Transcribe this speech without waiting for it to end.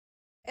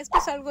Esto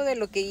es algo de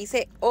lo que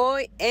hice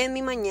hoy en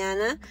mi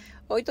mañana.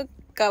 Hoy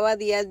tocaba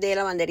día de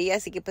lavandería,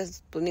 así que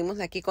pues pusimos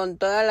aquí con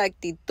toda la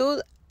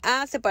actitud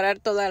a separar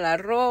toda la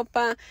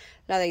ropa,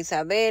 la de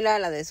Isabela,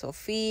 la de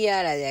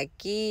Sofía, la de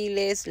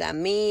Aquiles, la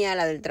mía,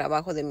 la del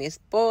trabajo de mi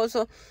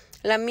esposo.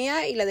 La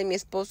mía y la de mi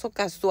esposo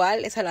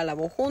casual, esa la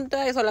lavo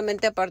junta, y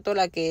solamente aparto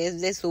la que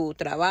es de su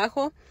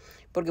trabajo,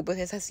 porque pues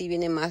esa sí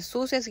viene más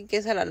sucia, así que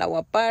esa la lavo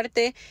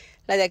aparte,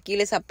 la de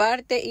Aquiles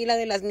aparte, y la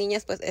de las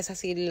niñas pues esas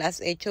sí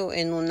las echo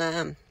en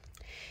una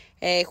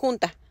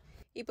junta.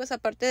 Y pues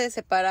aparte de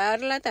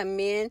separarla,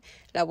 también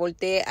la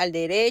volteé al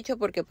derecho,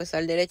 porque pues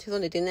al derecho es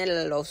donde tiene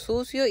lo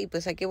sucio y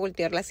pues hay que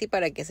voltearla así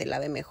para que se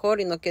lave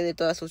mejor y no quede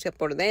toda sucia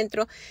por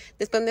dentro.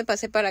 Después me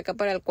pasé para acá,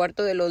 para el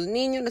cuarto de los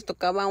niños, les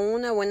tocaba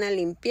una buena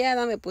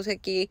limpiada, me puse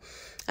aquí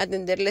a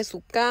atenderles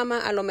su cama.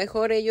 A lo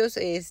mejor ellos,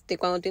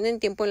 cuando tienen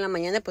tiempo en la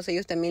mañana, pues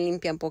ellos también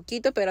limpian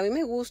poquito, pero a mí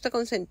me gusta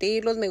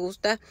consentirlos, me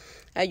gusta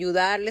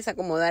ayudarles a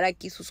acomodar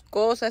aquí sus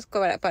cosas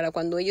para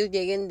cuando ellos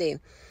lleguen de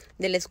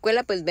la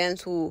escuela, pues vean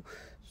su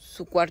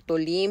cuarto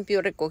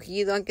limpio,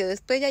 recogido, aunque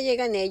después ya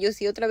llegan ellos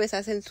y otra vez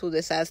hacen su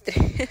desastre.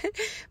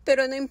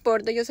 Pero no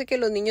importa, yo sé que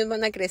los niños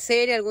van a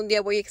crecer y algún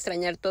día voy a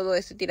extrañar todo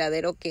este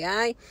tiradero que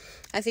hay.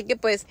 Así que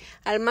pues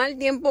al mal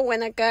tiempo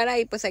buena cara,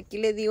 y pues aquí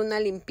le di una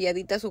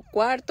limpiadita a su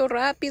cuarto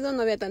rápido,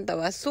 no había tanta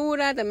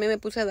basura. También me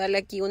puse a darle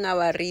aquí una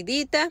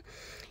barridita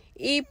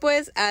y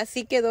pues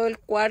así quedó el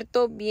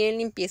cuarto bien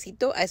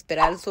limpiecito a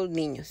esperar a sus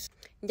niños.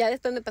 Ya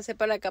después me pasé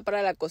para acá,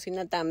 para la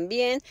cocina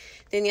también.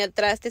 Tenía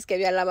trastes que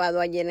había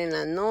lavado ayer en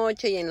la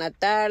noche y en la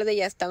tarde,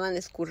 ya estaban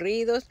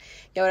escurridos.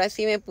 Y ahora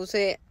sí me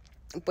puse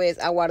pues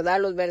a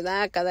guardarlos,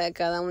 ¿verdad?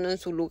 Cada uno en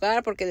su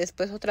lugar, porque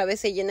después otra vez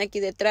se llena aquí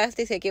de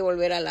trastes y hay que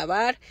volver a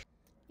lavar.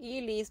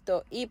 Y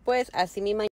listo. Y pues así mi mañana.